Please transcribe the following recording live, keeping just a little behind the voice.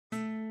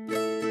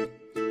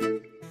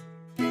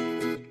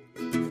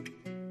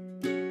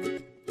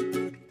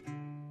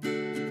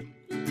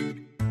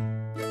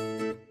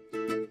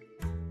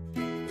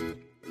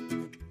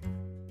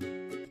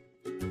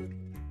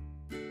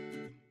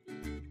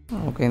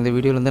Okay, இந்த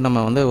வீடியோவில் வந்து நம்ம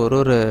வந்து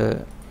ஒரு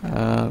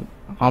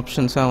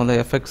ஆப்ஷன்ஸாக வந்து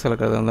எஃபெக்ட்ஸ்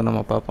இருக்கிறத வந்து நம்ம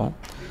பார்ப்போம்.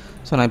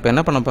 ஸோ நான் இப்போ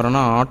என்ன பண்ண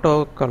போகிறேன்னா, ஆட்டோ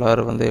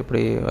கலர் வந்து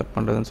எப்படி ஒர்க்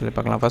பண்ணுறதுன்னு சொல்லி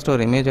பார்க்கலாம். ஃபஸ்ட்டு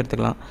ஒரு இமேஜ்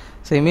எடுத்துக்கலாம்.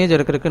 ஸோ இமேஜ்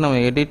எடுக்கிறதுக்கு நம்ம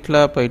எடிட்டில்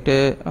போய்ட்டு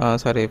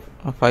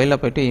ஃபைலில்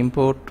போய்ட்டு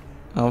இம்போர்ட்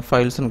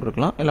ஃபைல்ஸ்னு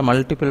கொடுக்கலாம், இல்லை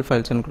மல்டிபிள்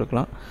ஃபைல்ஸ்னு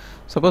கொடுக்கலாம்.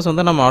 சப்போஸ்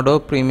வந்து நம்ம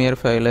Adobe Premiere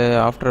file,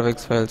 After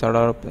Effects files,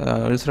 Adobe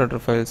Illustrator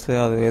files,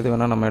 அது எது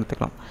வேணால் நம்ம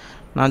எடுத்துக்கலாம்.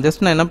 நான்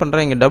என்ன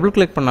பண்ணுறேன், இங்கே டபுள்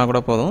கிளிக் பண்ணால் கூட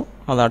போதும்,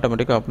 அது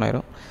ஆட்டோமேட்டிக்காக ஓப்பன்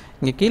ஆயிரும்.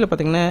 இங்கே கீழே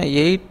பார்த்தீங்கன்னா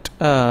 8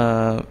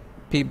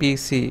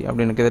 PBC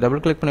அப்படின்னு இருக்குது.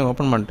 டபுள் கிளிக் பண்ணி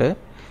ஓப்பன் பண்ணிட்டு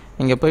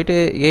இங்கே போய்ட்டு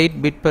 8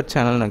 பிட் per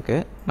சேனல்னு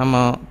இருக்குது.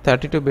 நம்ம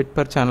 32 பிட்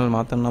per சேனல்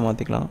மாற்றணும்னா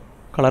மாற்றிக்கலாம்.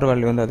 கலர்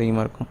வேல்யூ வந்து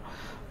அதிகமாக இருக்கும்.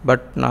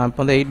 பட் நான்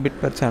இப்போ வந்து 8 பிட்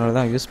per சேனல்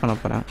தான் யூஸ் பண்ண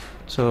போகிறேன்.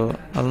 ஸோ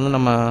அது வந்து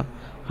நம்ம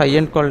ஹை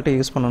அண்ட் குவாலிட்டி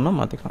யூஸ் பண்ணணும்னா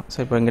மாற்றிக்கலாம். ஸோ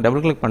இப்போ இங்கே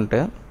டபுள் கிளிக் பண்ணிட்டு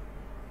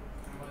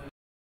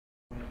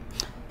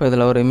இப்போ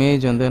இதில் ஒரு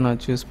இமேஜ் வந்து நான்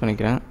சூஸ்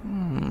பண்ணிக்கிறேன்.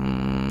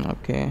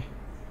 Okay,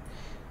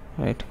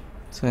 right.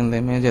 ஸோ இந்த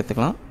இமேஜ்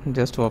எடுத்துக்கலாம்.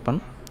 Just open.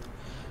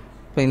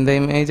 இப்போ இந்த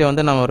இமேஜை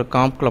வந்து நான் ஒரு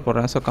காம்ப்குள்ளே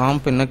போடுறேன். ஸோ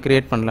காம்ப் இன்னும்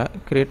க்ரியேட் பண்ணல.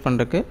 க்ரியேட்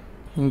பண்ணுறதுக்கு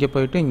இங்கே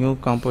போய்ட்டு நியூ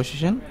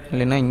காம்போசிஷன்,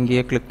 இல்லைன்னா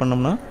இங்கேயே கிளிக்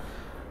பண்ணோம்னா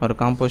ஒரு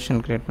காம்போசிஷன்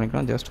க்ரியேட்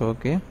பண்ணிக்கலாம். ஜஸ்ட்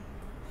ஓகே,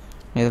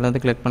 இதில்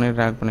வந்து கிளிக் பண்ணி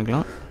ட்ராக்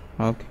பண்ணிக்கலாம்.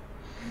 ஓகே,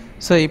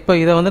 ஸோ இப்போ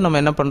இதை வந்து நம்ம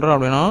என்ன பண்ணுறோம்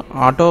அப்படின்னா,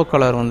 ஆட்டோ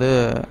கலர் வந்து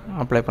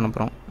அப்ளை பண்ண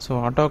போகிறோம்.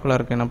 ஸோ ஆட்டோ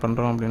கலருக்கு என்ன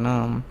பண்ணுறோம் அப்படின்னா,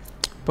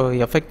 இப்போ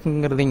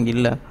எஃபெக்ட்ங்கிறது இங்கே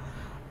இல்லை.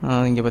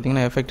 இங்கே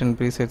பார்த்தீங்கன்னா எஃபெக்ட் அண்ட்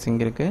ப்ரீசெட்ஸ்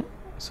இங்கே இருக்குது.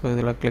 ஸோ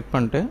இதில் கிளிக்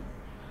பண்ணிட்டு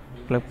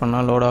கிளிக்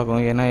பண்ணால் லோட்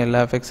ஆகும். ஏன்னா எல்லா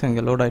எஃபெக்ட்ஸும்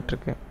இங்கே லோட்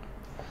ஆகிட்டுருக்கு.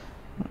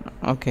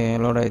 ஓகே,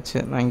 லோட் ஆகிடுச்சு.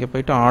 நான் இங்கே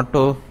போய்ட்டு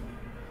ஆட்டோ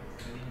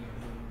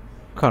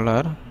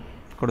கலர்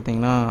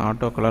கொடுத்திங்கன்னா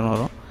ஆட்டோ கலர்னு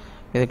வரும்.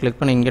 இதை கிளிக்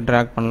பண்ணி இங்கே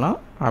ட்ராக் பண்ணலாம்,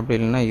 அப்படி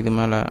இல்லைன்னா இது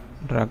மேலே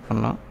ட்ராக்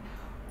பண்ணலாம்.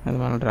 இது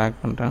மேலே ட்ராக்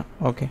பண்ணுறேன்.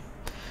 ஓகே,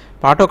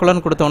 இப்போ ஆட்டோ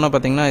கலர்னு கொடுத்தோன்னா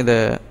பார்த்தீங்கன்னா இது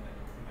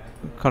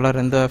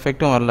கலர் எந்த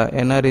எஃபெக்ட்டும் வரல.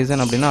 என்ன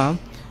ரீசன் அப்படின்னா,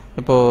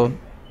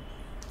 இப்போது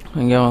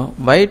இங்கே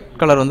ஒயிட்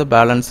கலர் வந்து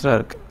பேலன்ஸ்டாக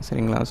இருக்குது.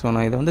 சரிங்களா? ஸோ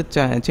நான் இதை வந்து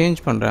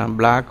சேஞ்ச் பண்ணுறேன்.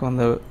 பிளாக்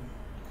வந்து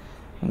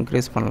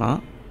இன்க்ரீஸ் பண்ணலாம்.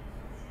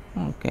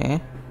 ஓகே,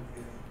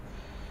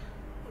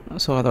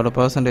 ஸோ அதோட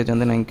பர்சன்டேஜ்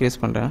வந்து நான் இன்க்ரீஸ்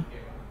பண்ணுறேன்.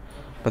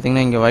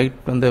 பார்த்திங்கன்னா இங்கே ஒயிட்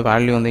வந்து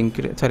வேல்யூ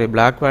வந்து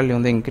பிளாக் வேல்யூ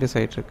வந்து இன்க்ரீஸ்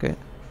ஆகிட்டுருக்கு.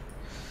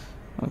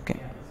 ஓகே,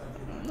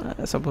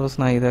 சப்போஸ்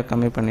நான் இதை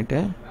கம்மி பண்ணிவிட்டு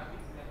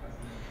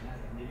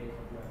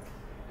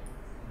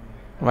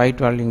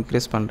ஒயிட் வேல்யூ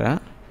இன்க்ரீஸ் பண்ணுறேன்.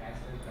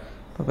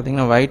 இப்போ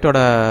பார்த்திங்கன்னா ஒயிட்டோட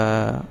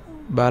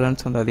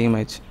பேலன்ஸ் வந்து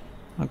அதிகமாகிடுச்சு.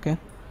 ஓகே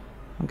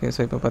ஓகே, ஸோ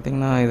இப்போ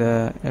பார்த்திங்கன்னா இதை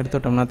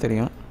எடுத்துட்டோம்னா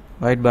தெரியும்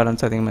ஒயிட்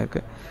பேலன்ஸ் அதிகமாக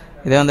இருக்குது.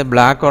 இதே வந்து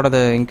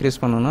பிளாக்கோடதை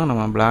இன்க்ரீஸ் பண்ணணுன்னா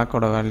நம்ம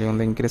பிளாக்கோட வேல்யூ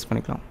வந்து இன்க்ரீஸ்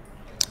பண்ணிக்கலாம்.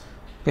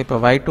 இப்போ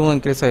ஒயிட்டும்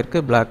இன்க்ரீஸ் ஆகிருக்கு,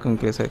 பிளாக்கும்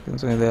இன்க்ரீஸ் ஆகிருக்கு.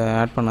 ஸோ இதை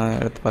ஆட் பண்ண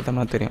எடுத்து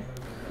பார்த்தோம்னா தெரியும்.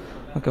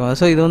 ஓகேவா?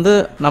 ஸோ இது வந்து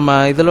நம்ம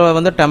இதில்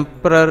வந்து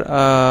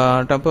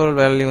டெம்பரல்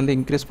வேல்யூ வந்து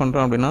இன்க்ரீஸ்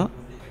பண்ணுறோம் அப்படின்னா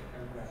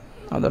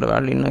அதோட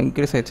வேல்யூ இன்னும்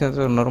இன்க்ரீஸ் ஆகிடுச்சு.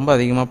 ஸோ நான் ரொம்ப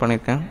அதிகமாக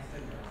பண்ணியிருக்கேன்.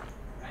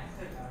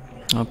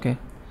 ஓகே,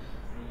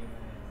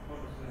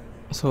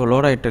 ஸோ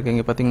லோட் ஆகிட்டுருக்கு.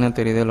 இங்கே பார்த்திங்கன்னா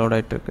தெரியுது லோட்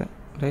ஆகிட்டுருக்கு.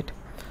 ரைட்.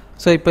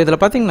 ஸோ இப்போ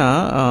இதில் பார்த்திங்கன்னா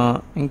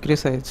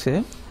இன்க்ரீஸ் ஆகிடுச்சு.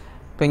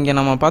 இப்போ இங்கே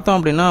நம்ம பார்த்தோம்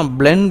அப்படின்னா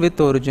பிளெண்ட்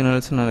வித்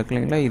ஒரிஜினல்ஸ்னு இருக்கு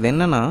இல்லைங்களா? இது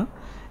என்னென்னா,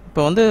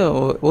 இப்போ வந்து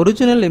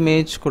ஒரிஜினல்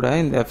இமேஜ் கூட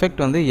இந்த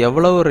எஃபெக்ட் வந்து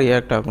எவ்வளவு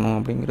ரியாக்ட் ஆகணும்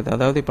அப்படிங்கிறது.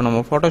 அதாவது இப்போ நம்ம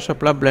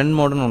ஃபோட்டோஷாப்பில் பிளெண்ட்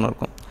மோடுன்னு ஒன்று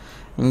இருக்கும்,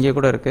 இங்கே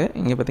கூட இருக்குது.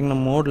 இங்கே பார்த்திங்கன்னா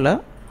மோடில்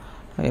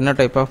என்ன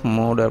டைப் ஆஃப்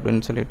மோடு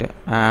அப்படின்னு சொல்லிட்டு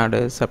ஆடு,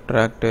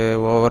 சப்ட்ராக்டு,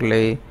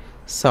 ஓவர்லே,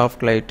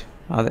 சாஃப்ட் லைட்,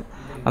 அது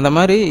அந்த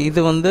மாதிரி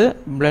இது வந்து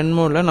பிளெண்ட்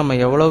மோடில் நம்ம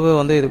எவ்வளவு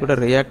வந்து இது கூட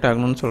ரியாக்ட்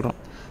ஆகணும்னு சொல்கிறோம்.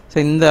 ஸோ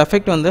இந்த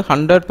எஃபெக்ட் வந்து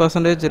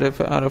 100%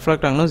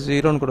 ரிஃப்ளெக்ட் ஆகணும்,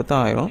 0ன்னு கொடுத்தா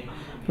ஆயிரும்.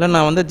 இல்லை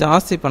நான் வந்து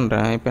ஜாஸ்தி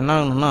பண்ணுறேன். இப்போ என்ன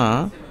ஆகணும்னா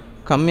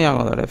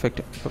கம்மியாகும் அதோட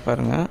எஃபெக்ட். இப்போ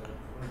பாருங்கள்,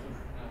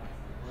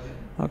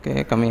 ஓகே,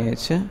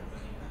 கம்மியாகிடுச்சு.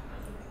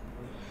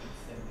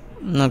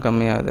 இன்னும்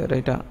கம்மியாகுது.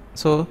 ரைட்டா?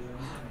 ஸோ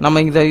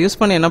நம்ம இதை யூஸ்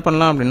பண்ணி என்ன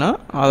பண்ணலாம் அப்படின்னா,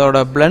 அதோட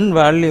பிளெண்ட்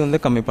வேல்யூ வந்து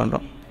கம்மி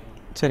பண்ணுறோம்.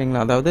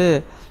 சரிங்களா? அதாவது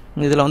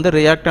இதில் வந்து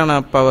ரியாக்டான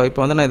இப்போ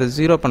வந்து நான் இதை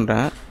 0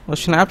 பண்ணுறேன். ஒரு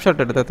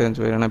ஸ்னாப்ஷாட் எடுத்தால்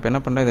தெரிஞ்சு போயிடும். நான் இப்போ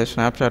என்ன பண்ணுறேன், இதை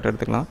ஸ்னாப்ஷாட்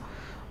எடுத்துக்கலாம்.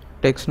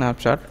 டேக்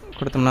ஸ்னாப்ஷாட்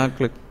கொடுத்தோம்னா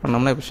கிளிக்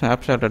பண்ணோம்னா இப்போ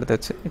ஸ்னாப்ஷாட்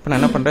எடுத்தாச்சு. இப்போ நான்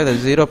என்ன பண்ணுறேன், இதை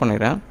 0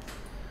 பண்ணிடுறேன்.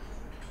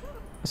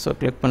 ஸோ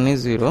கிளிக் பண்ணி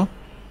 0.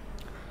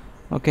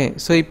 ஓகே,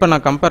 ஸோ இப்போ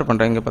நான் கம்பேர்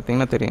பண்ணுறேன். இங்கே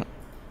பார்த்தீங்கன்னா தெரியும்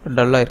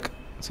டல்லாக இருக்குது.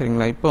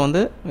 சரிங்களா? இப்போ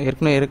வந்து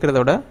ஏற்கனவே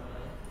இருக்கிறதோட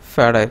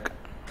ஃபேடாக இருக்குது.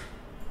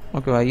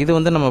 ஓகேவா? இது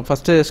வந்து நம்ம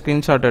ஃபஸ்ட்டு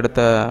ஸ்க்ரீன்ஷாட்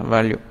எடுத்த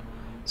வேல்யூ.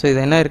 ஸோ இது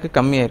என்ன இருக்குது,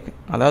 கம்மியாக இருக்குது.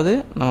 அதாவது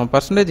நம்ம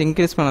பர்சன்டேஜ்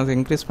இன்க்ரீஸ்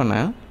பண்ண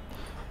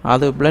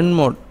அது பிளெண்ட்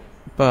மோட்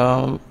இப்போ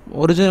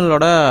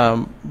ஒரிஜினலோட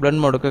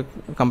பிளெண்ட் மோடுக்கு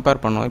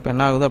கம்பேர் பண்ணோம். இப்போ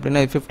என்ன ஆகுது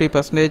அப்படின்னா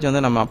 50%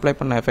 வந்து நம்ம அப்ளை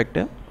பண்ண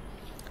எஃபெக்ட்டு,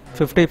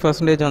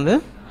 50% வந்து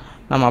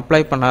நம்ம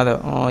அப்ளை பண்ணாத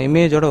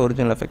இமேஜோட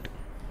ஒரிஜினல் எஃபெக்ட்.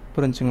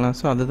 புரிஞ்சுங்களா?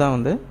 ஸோ அதுதான்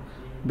வந்து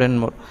பிளெண்ட்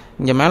மோட்.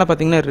 இங்கே மேலே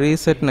பார்த்தீங்கன்னா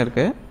ரீசெட்னு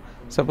இருக்குது.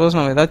 சப்போஸ்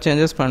நம்ம எதாவது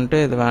சேஞ்சஸ் பண்ணிட்டு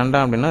இது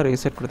வேண்டாம் அப்படின்னா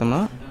ரீசெட் கொடுத்தோம்னா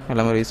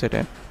எல்லாமே ரீசெட்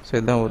ஆகிடும். ஸோ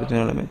இதுதான்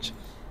ஒரிஜினல் இமேஜ்.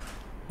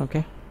 ஓகே,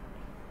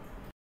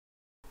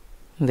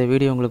 இந்த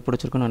வீடியோ உங்களுக்கு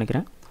பிடிச்சிருக்குன்னு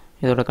நினைக்கிறேன்.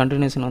 இதோட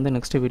கண்டினியூஷன் வந்து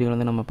நெக்ஸ்ட் வீடியோவில்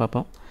வந்து நம்ம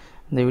பார்ப்போம்.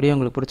 இந்த வீடியோ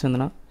உங்களுக்கு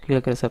பிடிச்சிருந்துன்னா கீழே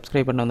இருக்கிற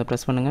சப்ஸ்கிரைப் பட்டனை வந்து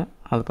ப்ரெஸ் பண்ணுங்கள்.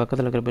 அது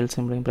பக்கத்தில் இருக்கிற பெல்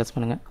சிம்பிளையும் ப்ரெஸ்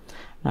பண்ணுங்கள்.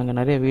 நாங்கள்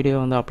நிறைய வீடியோ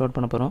வந்து அப்லோட்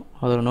பண்ண போகிறோம்.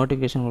 அதோட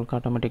நோட்டிஃபிகேஷன் உங்களுக்கு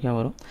ஆட்டோமேட்டிக்காக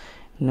வரும்.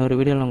 இன்னொரு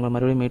வீடியோவில் உங்களை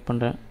மறுபடியும் மீட்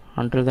பண்ணுறேன்.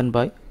 Until then,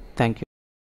 bye. Thank you.